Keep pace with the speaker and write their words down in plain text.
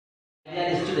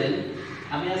Student,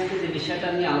 আমি আজকে যে বিষয়টা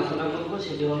নিয়ে আলোচনা করব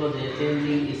সেটি হলো যে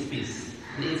চেঞ্জিং স্পিচ,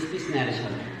 স্পিচ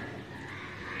ন্যারেশন।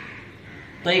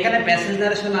 তো এখানে প্যাসেজ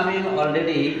ন্যারেশন আমি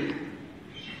অলরেডি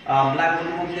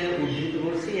ব্ল্যাকবোর্ডের মধ্যে উদ্ধৃত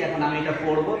করছি। এখন আমি এটা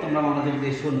পড়বো, তোমরা মনোযোগ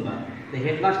দিয়ে শুনবা। The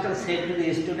headmaster said to the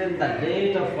student, the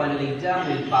date of final exam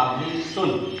will publish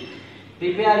soon.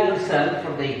 Prepare yourself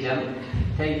for the exam.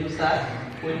 Thank you, sir.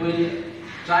 We will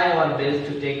try our best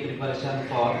to take preparation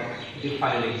for the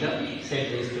final exam, said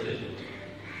the student.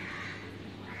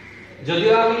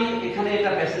 যদিও আমি এখানে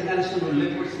এটা passage narration উল্লেখ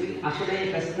করছি, আসলে এই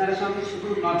passage narration শুধু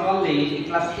not only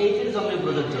class 8 এর জন্য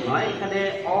প্রযোজ্য নয়, এখানে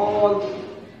অল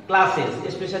ক্লাসেস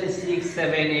স্পেশালি 6,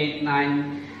 7, 8, 9,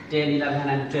 10, 11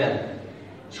 and 12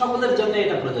 সকলের জন্য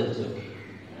এটা প্রযোজ্য।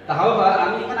 তাহলে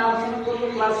আমি এখানে আলোচনা করব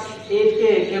ক্লাস 8 কে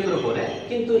কেন্দ্র করে,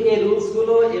 কিন্তু এই রুলস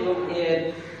গুলো এবং এর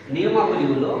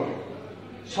নিয়মাবলীগুলো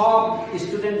সব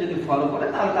স্টুডেন্ট যদি ফলো করে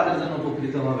তাহলে তাদের জন্য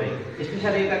উপকৃত হবে।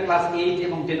 স্পেশালি এটা ক্লাস 8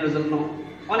 এবং 10 এর জন্য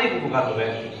অনেক উপকার হবে।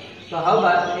 তো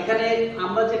হাউবার এখানে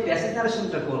আমরা যে প্যাসেজ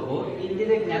ন্যারেশনটা করব,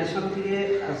 ইনডিরেক্ট ন্যারেশন থেকে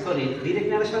ডিরেক্ট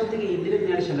ন্যারেশন থেকে ইনডিরেক্ট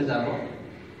ন্যারেশনে যাব।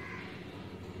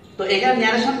 তো এখানে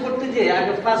ন্যারেশন করতে যে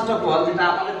আগে ফার্স্ট অফ অল যেটা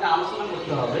আমাদেরকে আলোচনা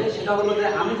করতে হবে সেটা হলো যে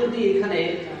আমি যদি এখানে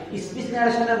স্পিচ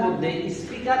ন্যারেশনের মধ্যে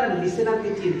স্পিকার আর লিসেনারকে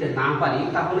চিনতে না পারি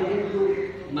তাহলে কিন্তু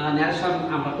ন্যারেশন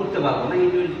আমরা করতে পারবো না।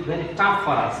 It will very tough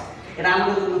for us, এটা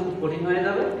আমাদের জন্য খুব কঠিন হয়ে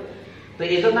যাবে। তো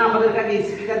এই জন্য আমাদেরকে আগে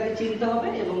স্পিকারকে চিনতে হবে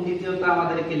এবং দ্বিতীয়ত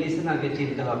আমাদেরকে লিসেনারকে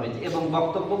চিনতে হবে। এবং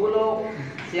বক্তব্যগুলো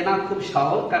চেনা খুব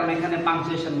সহজ, কারণ এখানে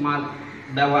পাংচুয়েশন মার্ক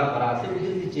ব্যবহার করা আছে,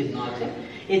 উদ্ধৃতি চিহ্ন আছে।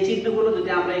 এই চিহ্নগুলো যদি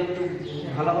আমরা একটু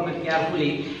ভালোভাবে কেয়ারফুলি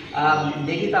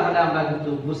দেখি তাহলে আমরা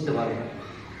কিন্তু বুঝতে পারবো।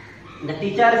 The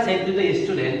teacher said to the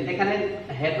student, এখানে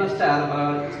হেডমাস্টার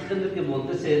স্টুডেন্টদেরকে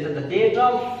বলতেছে the date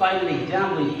of final exam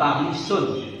will publish সুন,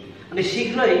 মানে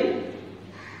শীঘ্রই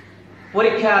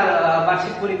পরীক্ষার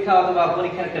বার্ষিক পরীক্ষা অথবা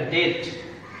পরীক্ষার একটা ডেট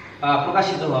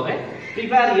প্রকাশিত হবে।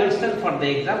 Prepare yourself for the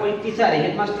exam, ওই টিচার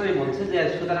হেডমাস্টারই বলছে যে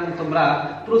সুতরাং তোমরা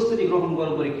প্রস্তুতি গ্রহণ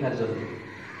করো পরীক্ষার জন্য।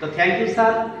 তো thank you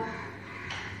sir,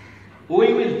 we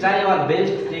will try our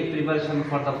best to take preparation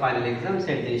for the final exam,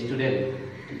 said the student.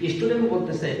 Student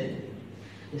বলতেছে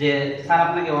যে স্যার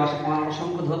আপনাকে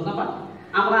অসংখ্য ধন্যবাদ,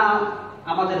 আমরা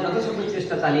আমাদের যথাযথ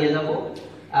চেষ্টা চালিয়ে যাব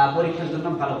পরীক্ষার জন্য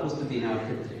ভালো প্রস্তুতি নেওয়ার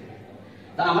ক্ষেত্রে।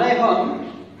 তো আমরা এখন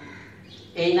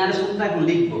এই ন্যারেশনটা এখন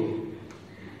লিখব।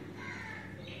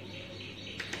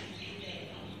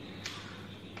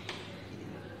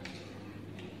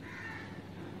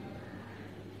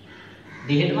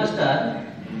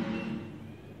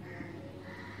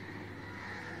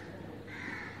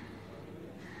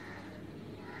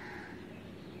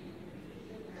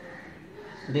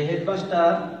 The headmaster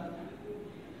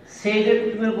said এর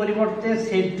পরিবর্তে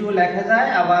said to লেখা যায়,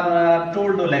 আবার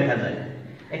told ও লেখা যায়।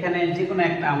 এখানে যে কোনো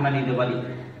একটা আমরা নিতে পারি।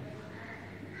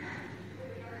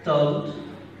 told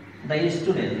the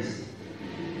students,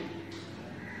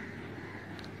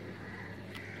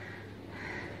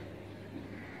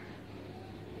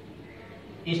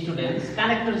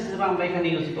 কানেক্টর হিসেবে আমরা এখানে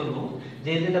ইউজ করব।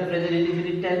 যেহেতু এটা প্রেজেন্ট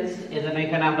ইনডিফিনিট টেন্স, এজন্য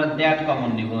এখানে আমরা দ্যাট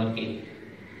কমন নিব আর কি,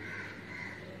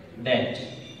 দ্যাট।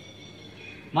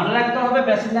 মনে রাখতে হবে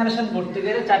প্যাসেজ ন্যারেশন করতে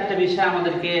গেলে চারটি বিষয়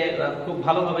আমাদেরকে খুব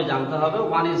ভালোভাবে জানতে হবে।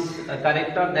 One is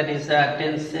character, that is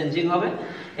tense changing হবে,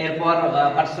 এরপর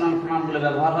পার্সোনাল প্রোনাউন গুলো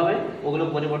ব্যবহার হবে, ওগুলো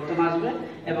পরিবর্তন আসবে,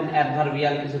 এবং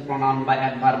অ্যাডভার্বিয়াল কিছু প্রোনাউন বা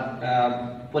অ্যাডভার্ব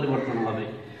পরিবর্তন হবে।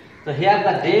 তো here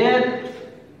the date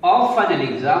of final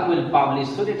exam will publish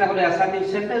সুন, এটা হলো অ্যাসার্টিভ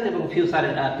সেন্টেন্স এবং ফিউচার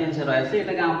টেন্সে রয়েছে।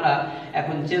 এটাকে আমরা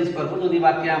এখন চেঞ্জ করব। যদি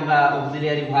বাক্যে আমরা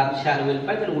অক্সিলিয়ারি ভার্ব শ্যাল উইল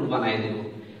পাই তাহলে উড বানিয়ে দেব।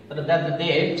 তাহলে that the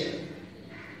date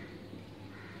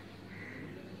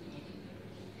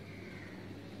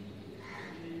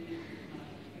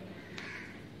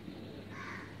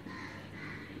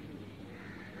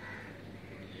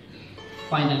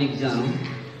final exam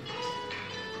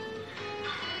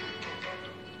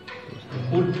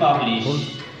would publish.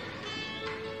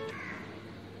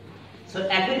 So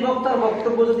একই বক্তার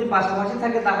বক্তব্য যদি পাশাপাশি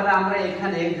থাকে তাহলে আমরা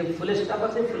এখানে যে ফুল স্টপ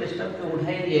আছে ফুল স্টপকে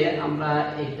উঠাই দিয়ে আমরা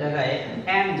এই জায়গায়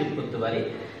এন্ড যোগ করতে পারি।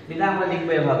 দিলে আমরা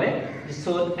লিখবো এভাবে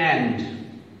so and।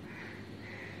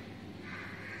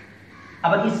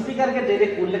 আবার স্পিকারকে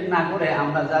ডাইরেক্ট উল্লেখ না করে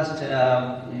আমরা জাস্ট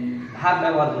ভার্ব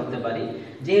ব্যবহার করতে পারি।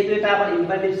 যেহেতু এটা আবার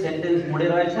ইম্পারেটিভ সেন্টেন্স মোডে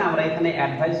রয়েছে, আমরা এখানে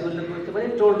অ্যাডভাইস উল্লেখ করতে পারি।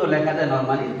 টোল্ড লেখা যায়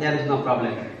normally, there is no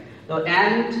problem. তো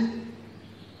এন্ড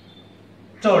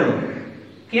টোল্ড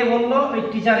কে বললো? ওই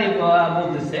টিচারই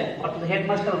বলতেছে, অর্থাৎ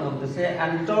হেডমাস্টার বলতেছে।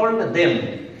 এন্ড টোল্ড देम,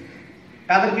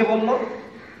 কাদেরকে বললো?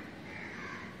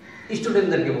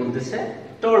 স্টুডেন্টদেরকে বলতেছে।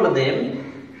 টোল্ড देम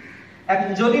এখন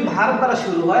যদি ভার্ব দ্বারা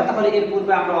শুরু হয় তাহলে এর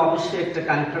পূর্বে আমরা অবশ্যই একটা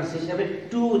কানেক্টরস হিসেবে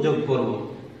টু যোগ করব।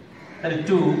 তাহলে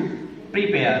to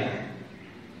prepare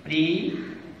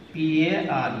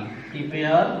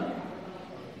prepare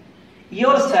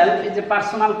yourself is a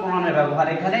personal প্রোনাউনের ব্যবহার।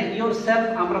 এখানে yourself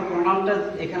আমরা প্রোনাউনটা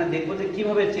এখানে দেখব যে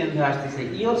কিভাবে চেঞ্জ হয়ে আসছে।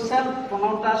 yourself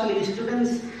প্রোনাউনটা আসলে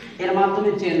স্টুডেন্টস এর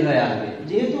মাধ্যমে চেঞ্জ হয়ে আসবে।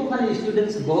 যেহেতু ওখানে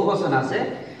স্টুডেন্টস বহুবচন আছে,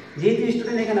 যেহেতু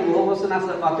স্টুডেন্ট এখানে বহুবচন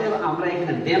আছে, অতএব আমরা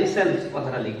এখানে themselves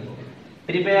কথাটা লিখব।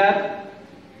 Prepare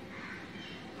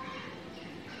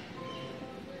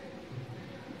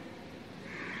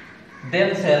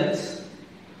themselves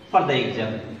for the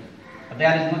exam.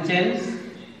 There is no change.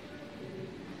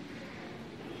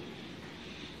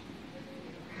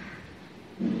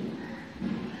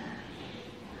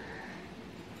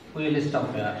 We will stop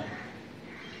here.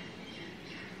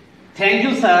 Thank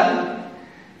you, sir.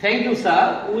 Thank you, sir.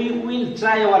 We will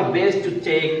try our best to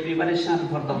take preparation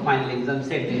for the final exam,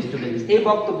 said the students. এই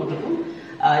বক্তব্যটুকু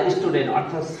student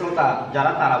অর্থাৎ শ্রোতা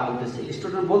যারা তারা বলতেছে,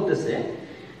 student বলতেছে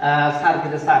স্যারকে,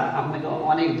 sir আপনাকে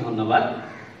অনেক ধন্যবাদ,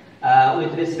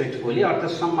 উইথ রেসপেক্টফুলি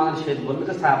অর্থাৎ সম্মানের সহিত বলবে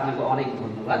যে স্যার আপনাকে অনেক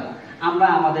ধন্যবাদ, আমরা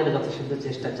আমাদের যথাসাধ্য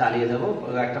চেষ্টা চালিয়ে যাব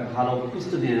একটা ভালো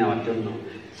প্রস্তুতি নেওয়ার জন্য।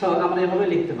 সো আমরা এভাবে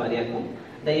লিখতে পারি এখন,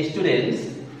 the students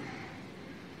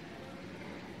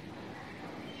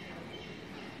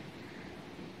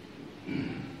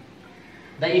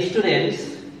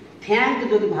থ্যাঙ্ক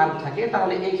যদি ভার্ব থাকে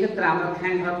তাহলে এই ক্ষেত্রে আমরা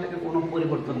থ্যাঙ্ক ভার্বটাকে কোনো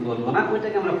পরিবর্তন করব না,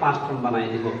 ওইটাকে আমরা পাস্ট ফর্ম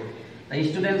বানিয়ে দেব। the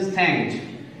students thanked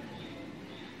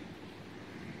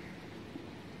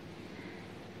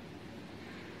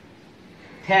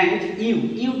you.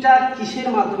 Yuta কিসের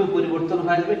মাধ্যমে পরিবর্তন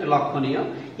হয়ে যাবে এটা লক্ষণীয়।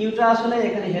 ইউটা আসলে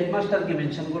এখানে হেডমাস্টারকে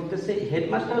মেনশন করতেছে।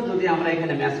 হেডমাস্টার যদি আমরা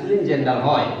এখানে ম্যাসকুলিন জেন্ডার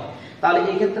হয় তাহলে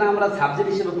এই ক্ষেত্রে আমরা সাবজেক্ট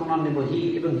হিসেবে প্রণাম নেব হি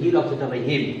এবং হির অর্থটা হবে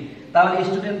হিম। তাহলে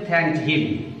student thanked him.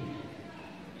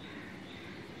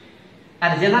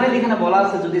 Are generally এখানে বলা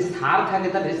আছে যদি স্যার থাকে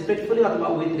তাহলে রেসপেক্টফুলি অথবা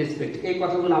উইথ রেসপেক্ট এই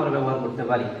কথাগুলো আমরা ব্যবহার করতে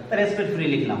পারি। তাই রেসপেক্টফুলি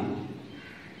লিখলাম,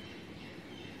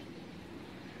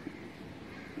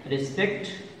 রেসপেক্ট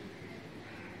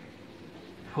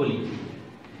ফুলি।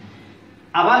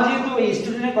 আবার যেহেতু এই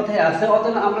স্টুডেন্টের কথাই আছে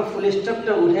অতএব আমরা ফুল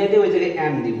স্টপটা উঠাই দিয়ে ওই জায়গায়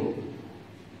এম দিব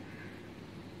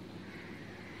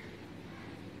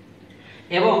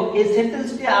এবং এই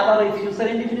সেন্টেন্সটি আবার ওই ফিউচার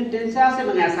ইনডিফিনিট টেন্সে আছে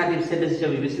এবং অ্যাসার্টিভ সেন্টেন্স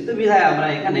হিসেবে বিবেচিত বিধায় আমরা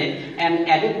এখানে এন্ড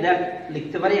অ্যাডেড দ্যাট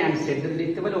লিখতে পারি, এন্ড সেড দ্যাট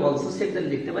লিখতে পারি, অলসো সেড দ্যাট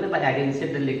লিখতে পারি বা অ্যাগেইন সেড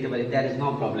দ্যাট লিখতে পারি। There is no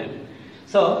problem.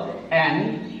 So and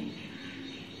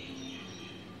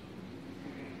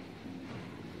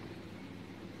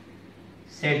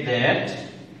said that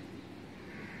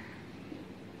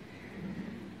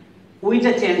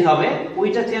উইটা change হবে,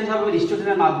 উইটা চেঞ্জ হবে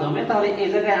স্টুডেন্টের মাধ্যমে। তাহলে এই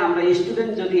জায়গায় আমরা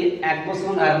স্টুডেন্ট যদি এক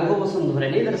বছর বহু বছর ধরে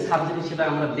নিই তাহলে সাবজেক্ট হিসেবে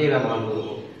আমরা দে ব্যবহার করব।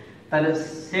 তাহলে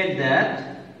said that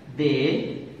they,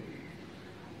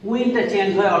 উইটা চেঞ্জ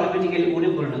হয় অটোমেটিক্যালি উডে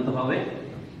পরিণত হবে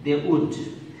they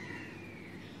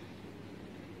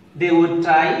would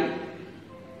try।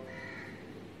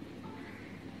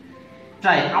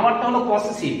 আমারটা হলো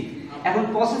পসেসিভ। এখন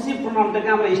পসেসিভ প্রোনাউনটাকে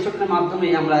আমরা স্টুডেন্টের মাধ্যমে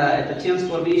আমরা এটা চেঞ্জ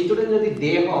করব। স্টুডেন্ট যদি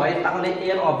দে হয় তাহলে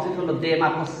এর অবজেক্ট হলো দে,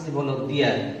 আর পসেসিভ হলো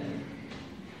দেয়ার।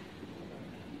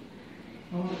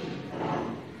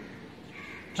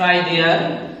 Try their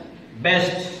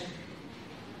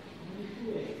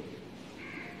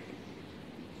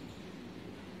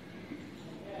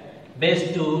best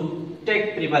to take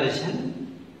preparation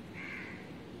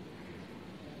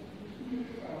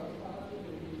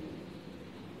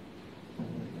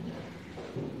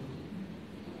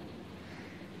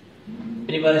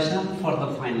for the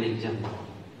final exam.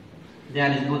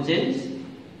 There is no change.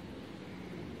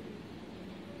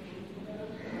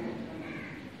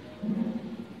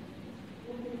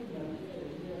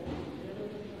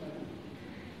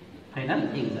 Final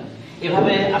exam.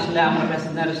 এভাবে আসলে আমরা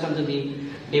প্যাসেজ নারেশন যদি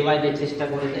ডে বাই ডে চেষ্টা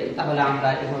করে যাই তাহলে আমরা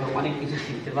এভাবে অনেক কিছু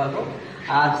শিখতে পারবো।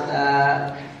 আজ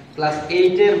ক্লাস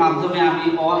 8 এর মাধ্যমে আমি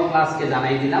অল ক্লাসকে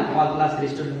জানাই দিলাম, অল ক্লাসের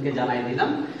স্টুডেন্টকে জানাই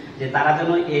দিলাম যে তারা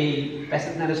যেন এই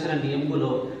প্যাসেজ নারেশনের নিয়মগুলো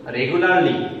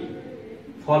রেগুলারলি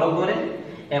ফলো করে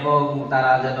এবং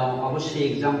তারা যেন অবশ্যই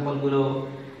এক্সাম্পলগুলো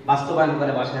বাস্তবায়ন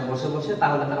করে বাসায় বসে বসে,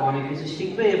 তাহলে তারা অনেক কিছু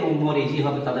শিখবে এবং মোর ইজি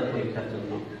হবে তাদের পরীক্ষার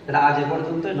জন্য। তাহলে আজ এ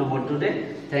পর্যন্ত, no more today.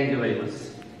 Thank you very much.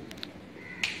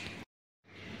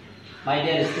 My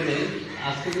dear student,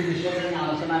 আজকে যে বিষয় নিয়ে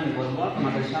আলোচনা আমি করব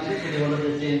তোমাদের সামনে সেটি হলো যে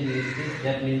change speech,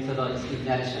 that means the speech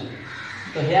narration.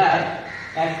 তো here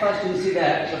at first you see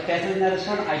that the passage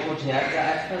narration I put here,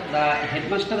 the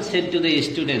headmaster said to the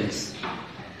students,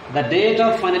 the date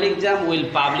of final exam will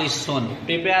publish soon.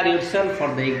 Prepare yourself for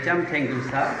the exam. Thank you,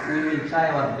 sir. We will try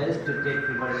our best to take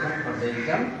preparation for the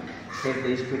exam, said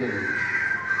the students.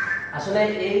 আসলে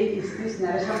এই speech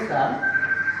ন্যারেশনটা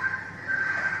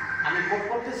আমি coat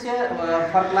করতেছি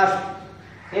for class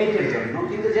 8 এর জন্য,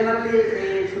 কিন্তু generally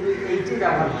এই শুধু 8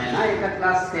 ব্যবহার হয় না, এটা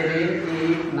ক্লাস 7,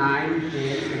 8, 9,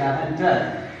 10, 11, 12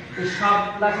 এই সব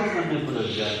ক্লাসের জন্য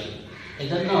প্রযোজ্য।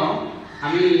 এজন্য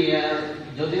আমি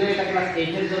যদিও এটা ক্লাস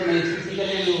 8 এর জন্য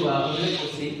স্পেসিফিক্যালি উল্লেখ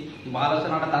করছি বা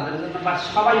আলোচনাটা তাদের জন্য, বাট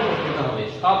সবাই উপকৃত হবে,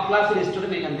 সব ক্লাসের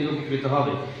স্টুডেন্ট এখান থেকে উপকৃত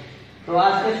হবে। তো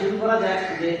আজকে শুরু করা যাক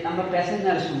যে আমরা প্যাসেজ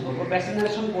নারেশন করব। প্যাসেজ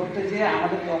নারেশন করতে যেয়ে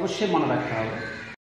আমাদেরকে অবশ্যই মনে রাখতে হবে